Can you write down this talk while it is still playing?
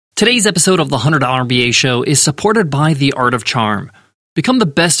Today's episode of the $100 MBA Show is supported by The Art of Charm. Become the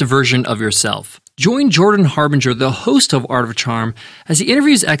best version of yourself. Join Jordan Harbinger, the host of Art of Charm, as he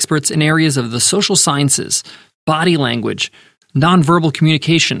interviews experts in areas of the social sciences, body language, nonverbal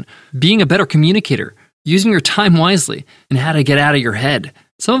communication, being a better communicator, using your time wisely, and how to get out of your head.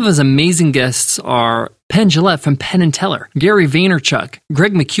 Some of his amazing guests are Penn Jillette from Penn & Teller, Gary Vaynerchuk,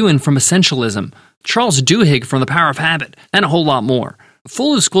 Greg McKeown from Essentialism, Charles Duhigg from The Power of Habit, and a whole lot more.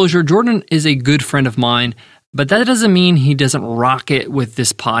 Full disclosure, Jordan is a good friend of mine, but that doesn't mean he doesn't rock it with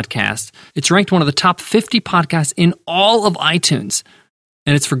this podcast. It's ranked one of the top 50 podcasts in all of iTunes,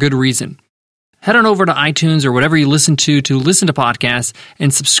 and it's for good reason. Head on over to iTunes or whatever you listen to listen to podcasts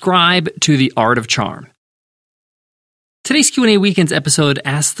and subscribe to The Art of Charm. Today's Q&A Weekends episode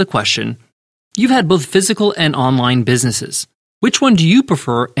asks the question, you've had both physical and online businesses. Which one do you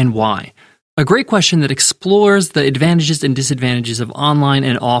prefer and why? A great question that explores the advantages and disadvantages of online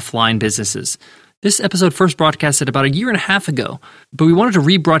and offline businesses. This episode first broadcasted about 1.5 years ago, but we wanted to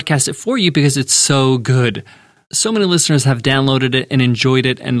rebroadcast it for you because it's so good. So many listeners have downloaded it and enjoyed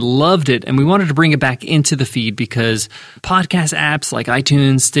it and loved it, and we wanted to bring it back into the feed because podcast apps like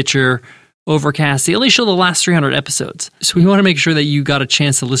iTunes, Stitcher, Overcast, they only show the last 300 episodes. So we want to make sure that you got a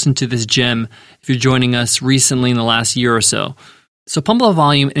chance to listen to this gem if you're joining us recently in the last year or so. So pump up the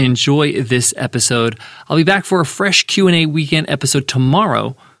volume and enjoy this episode. I'll be back for a fresh Q&A weekend episode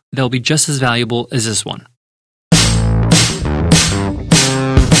tomorrow that'll be just as valuable as this one.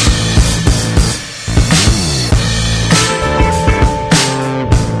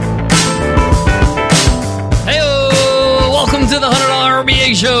 Welcome to the $100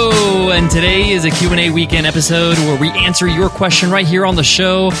 MBA Show, and today is a Q&A weekend episode where we answer your question right here on the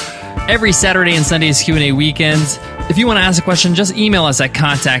show. Every Saturday and Sunday is Q&A weekends. If you want to ask a question, just email us at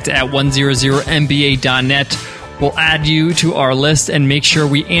contact@100mba.net. We'll add you to our list and make sure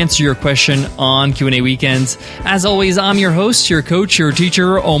we answer your question on Q&A weekends. As always, I'm your host, your coach, your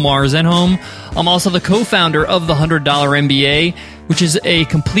teacher, Omar Zenhom. I'm also the co-founder of the $100 MBA, which is a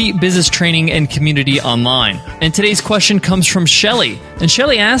complete business training and community online. And today's question comes from Shelly. And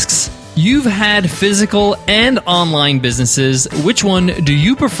Shelly asks, you've had physical and online businesses. Which one do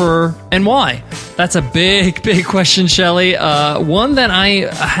you prefer and why? That's a big, big question, Shelly. One that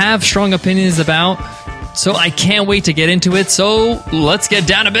I have strong opinions about. So I can't wait to get into it. So let's get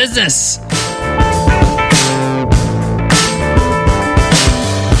down to business.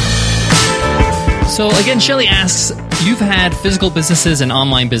 So again, Shelly asks, you've had physical businesses and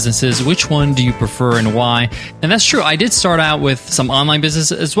online businesses. Which one do you prefer and why? And that's true. I did start out with some online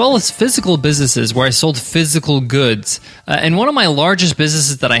businesses as well as physical businesses where I sold physical goods. And one of my largest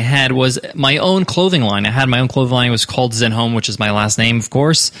businesses that I had was my own clothing line. I had my own clothing line. It was called Zenhom, which is my last name, of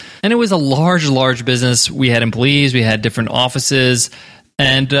course. And it was a large business. We had employees. We had different offices.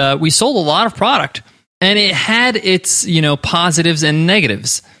 And we sold a lot of product. And it had its, positives and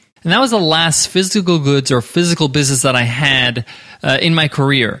negatives. And that was the last physical goods or physical business that I had in my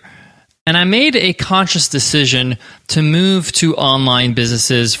career. And I made a conscious decision to move to online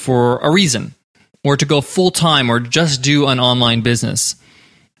businesses for a reason, or to go full-time or just do an online business.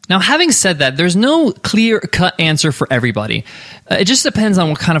 Now, having said that, there's no clear-cut answer for everybody. It just depends on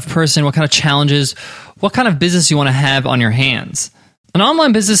what kind of person, what kind of challenges, what kind of business you want to have on your hands. An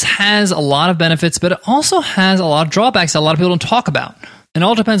online business has a lot of benefits, but it also has a lot of drawbacks that a lot of people don't talk about. It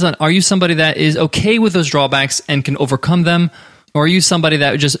all depends on, are you somebody that is okay with those drawbacks and can overcome them? Or are you somebody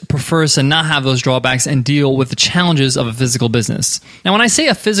that just prefers to not have those drawbacks and deal with the challenges of a physical business? Now, when I say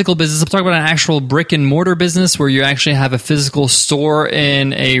a physical business, I'm talking about an actual brick and mortar business where you actually have a physical store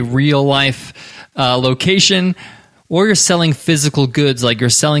in a real life location, or you're selling physical goods, like you're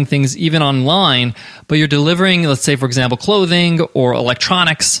selling things even online, but you're delivering, let's say, for example, clothing or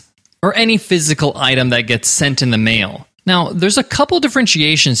electronics or any physical item that gets sent in the mail. Now, there's a couple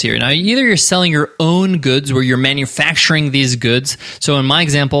differentiations here. Now, either you're selling your own goods where you're manufacturing these goods. So in my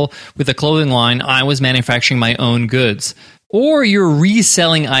example, with the clothing line, I was manufacturing my own goods. Or you're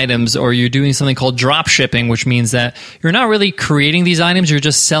reselling items, or you're doing something called drop shipping, which means that you're not really creating these items, you're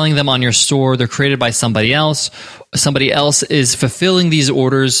just selling them on your store. They're created by somebody else. Somebody else is fulfilling these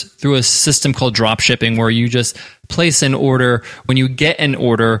orders through a system called drop shipping, where you just place an order when you get an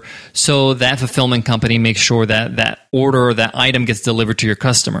order, so that fulfillment company makes sure that that order or that item gets delivered to your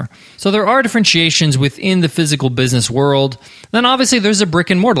customer. So there are differentiations within the physical business world. Then obviously there's a brick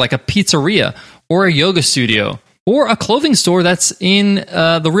and mortar, like a pizzeria or a yoga studio, or a clothing store that's in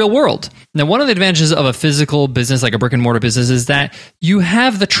the real world. Now, one of the advantages of a physical business, like a brick and mortar business, is that you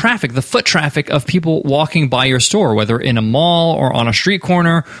have the traffic, the foot traffic of people walking by your store, whether in a mall or on a street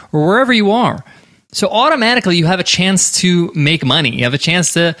corner or wherever you are. So automatically you have a chance to make money. You have a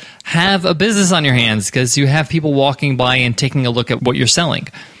chance to have a business on your hands because you have people walking by and taking a look at what you're selling.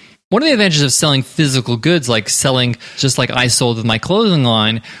 One of the advantages of selling physical goods, like selling, just like I sold with my clothing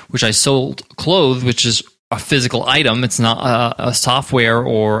line, which I sold clothes, which is a physical item, it's not a software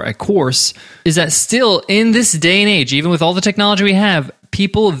or a course, is that still in this day and age, even with all the technology we have,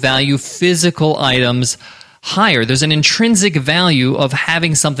 people value physical items higher. There's an intrinsic value of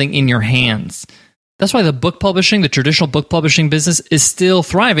having something in your hands. That's why the book publishing, the traditional book publishing business is still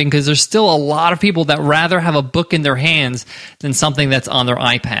thriving because there's still a lot of people that rather have a book in their hands than something that's on their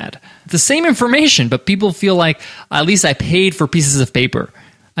iPad. It's the same information, but people feel like, at least I paid for pieces of paper.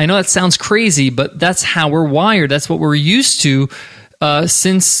 I know that sounds crazy, but that's how we're wired. That's what we're used to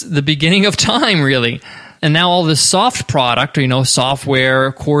since the beginning of time, really. And now all this soft product,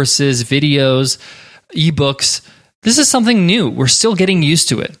 software, courses, videos, ebooks, this is something new. We're still getting used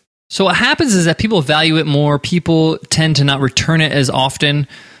to it. So what happens is that people value it more. People tend to not return it as often.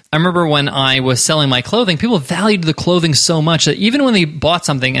 I remember when I was selling my clothing, people valued the clothing so much that even when they bought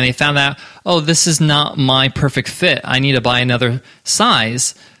something and they found out, oh, this is not my perfect fit, I need to buy another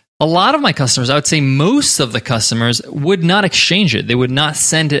size, a lot of my customers, I would say most of the customers, would not exchange it. They would not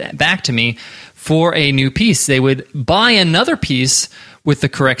send it back to me for a new piece. They would buy another piece with the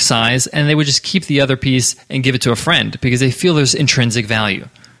correct size, and they would just keep the other piece and give it to a friend because they feel there's intrinsic value.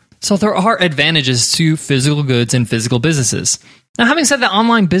 So there are advantages to physical goods and physical businesses. Now, having said that,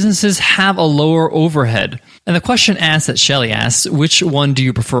 online businesses have a lower overhead. And the question asked that Shelly asks, which one do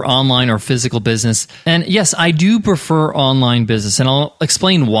you prefer, online or physical business? And yes, I do prefer online business, and I'll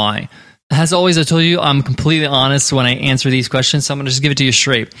explain why. As always, I told you, I'm completely honest when I answer these questions, so I'm going to just give it to you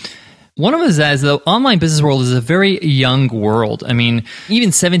straight. One of them is that the online business world is a very young world. I mean,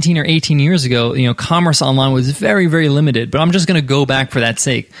 even 17 or 18 years ago, commerce online was very, very limited, but I'm just going to go back for that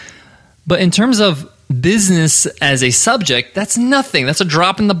sake. But in terms of business as a subject, that's nothing. That's a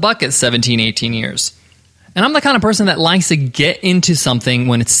drop in the bucket 17, 18 years. And I'm the kind of person that likes to get into something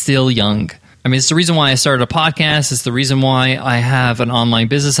when it's still young. I mean, it's the reason why I started a podcast. It's the reason why I have an online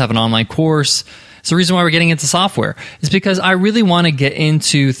business, have an online course. It's the reason why we're getting into software. It's because I really want to get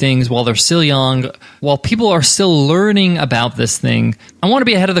into things while they're still young, while people are still learning about this thing. I want to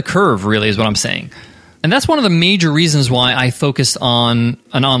be ahead of the curve, really, is what I'm saying. And that's one of the major reasons why I focused on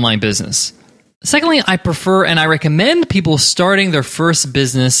an online business. Secondly, I prefer and I recommend people starting their first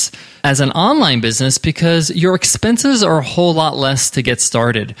business as an online business because your expenses are a whole lot less to get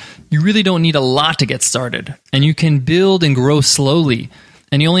started. You really don't need a lot to get started, and you can build and grow slowly,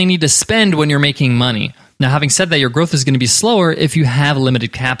 and you only need to spend when you're making money. Now, having said that, your growth is going to be slower if you have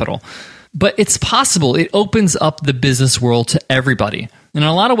limited capital, but it's possible. It opens up the business world to everybody, and in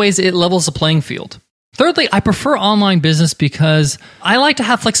a lot of ways, it levels the playing field. Thirdly, I prefer online business because I like to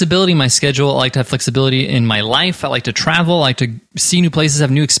have flexibility in my schedule. I like to have flexibility in my life. I like to travel. I like to see new places,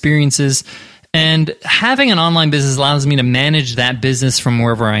 have new experiences. And having an online business allows me to manage that business from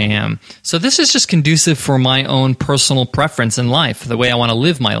wherever I am. So this is just conducive for my own personal preference in life, the way I want to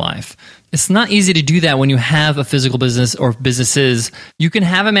live my life. It's not easy to do that when you have a physical business or businesses. You can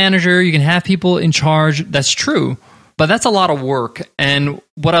have a manager, you can have people in charge. That's true. But that's a lot of work. And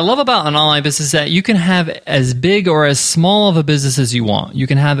what I love about an online business is that you can have as big or as small of a business as you want. You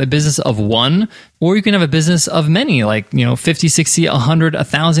can have a business of one, or you can have a business of many, like 50, 60, 100,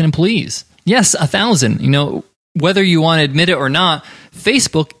 1,000 employees. Yes, 1,000. Whether you want to admit it or not,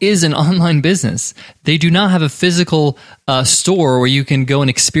 Facebook is an online business. They do not have a physical store where you can go and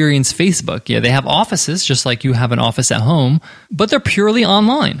experience Facebook. Yeah, they have offices, just like you have an office at home, but they're purely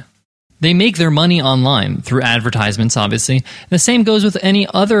online. They make their money online through advertisements, obviously. And the same goes with any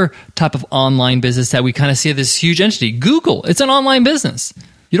other type of online business that we kind of see as this huge entity. Google, it's an online business.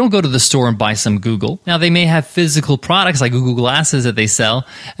 You don't go to the store and buy some Google. Now, they may have physical products like Google Glasses that they sell,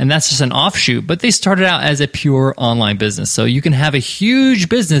 and that's just an offshoot, but they started out as a pure online business. So you can have a huge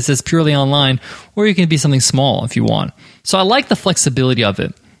business that's purely online, or you can be something small if you want. So I like the flexibility of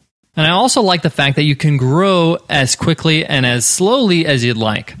it. And I also like the fact that you can grow as quickly and as slowly as you'd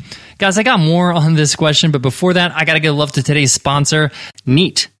like. Guys, I got more on this question, but before that, I got to give love to today's sponsor,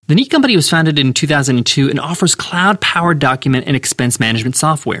 Neat. The Neat company was founded in 2002 and offers cloud-powered document and expense management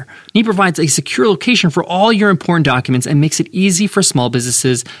software. Neat provides a secure location for all your important documents and makes it easy for small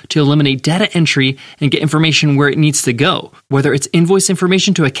businesses to eliminate data entry and get information where it needs to go, whether it's invoice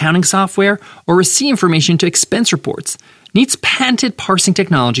information to accounting software or receipt information to expense reports. Neat's patented parsing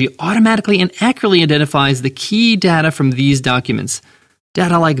technology automatically and accurately identifies the key data from these documents.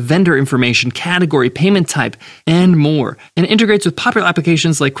 Data like vendor information, category, payment type, and more, and integrates with popular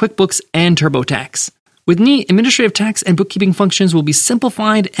applications like QuickBooks and TurboTax. With Neat, administrative tax and bookkeeping functions will be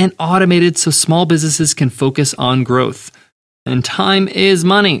simplified and automated so small businesses can focus on growth. And time is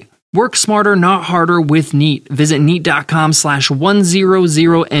money. Work smarter, not harder with Neat. Visit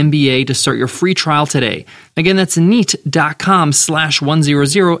neat.com/100MBA to start your free trial today. Again, that's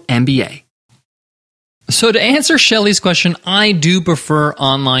neat.com/100MBA. So to answer Shelly's question, I do prefer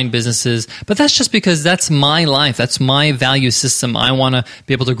online businesses, but that's just because that's my life. That's my value system. I want to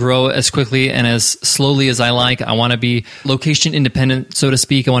be able to grow as quickly and as slowly as I like. I want to be location independent, so to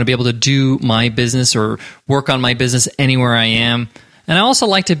speak. I want to be able to do my business or work on my business anywhere I am. And I also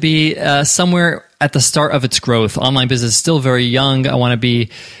like to be somewhere at the start of its growth. Online business is still very young. I want to be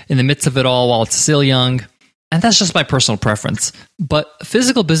in the midst of it all while it's still young. And that's just my personal preference. But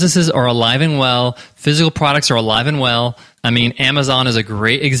physical businesses are alive and well. Physical products are alive and well. I mean, Amazon is a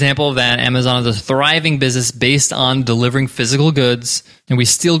great example of that. Amazon is a thriving business based on delivering physical goods. And we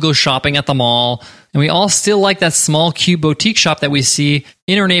still go shopping at the mall. And we all still like that small, cute boutique shop that we see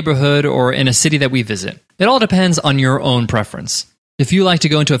in our neighborhood or in a city that we visit. It all depends on your own preference. If you like to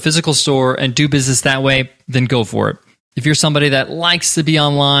go into a physical store and do business that way, then go for it. If you're somebody that likes to be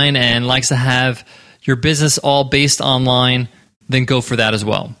online and likes to have your business all based online, then go for that as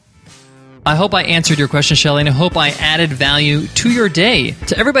well. I hope I answered your question, Shelly, and I hope I added value to your day,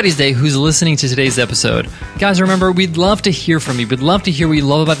 to everybody's day who's listening to today's episode. Guys, remember, we'd love to hear from you. We'd love to hear what you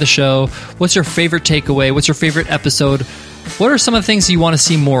love about the show. What's your favorite takeaway? What's your favorite episode? What are some of the things you want to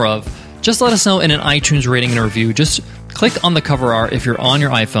see more of? Just let us know in an iTunes rating and review. Just click on the cover art if you're on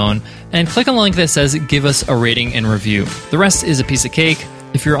your iPhone, and click on the link that says, give us a rating and review. The rest is a piece of cake.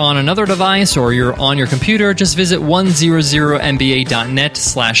 If you're on another device or you're on your computer, just visit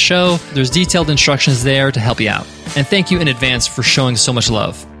 100mba.net/show. There's detailed instructions there to help you out. And thank you in advance for showing so much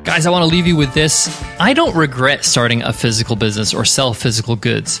love. Guys, I want to leave you with this. I don't regret starting a physical business or sell physical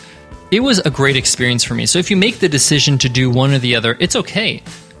goods. It was a great experience for me. So if you make the decision to do one or the other, it's okay.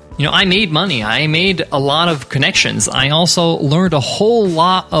 You know, I made money. I made a lot of connections. I also learned a whole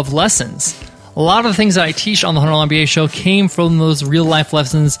lot of lessons. A lot of the things that I teach on the $100 MBA show came from those real-life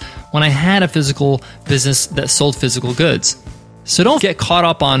lessons when I had a physical business that sold physical goods. So don't get caught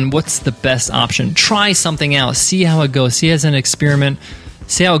up on what's the best option. Try something out. See how it goes. See it as an experiment.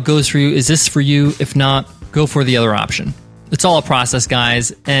 See how it goes for you. Is this for you? If not, go for the other option. It's all a process,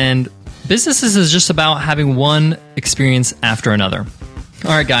 guys. And businesses is just about having one experience after another.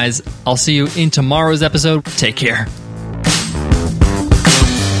 All right, guys. I'll see you in tomorrow's episode. Take care.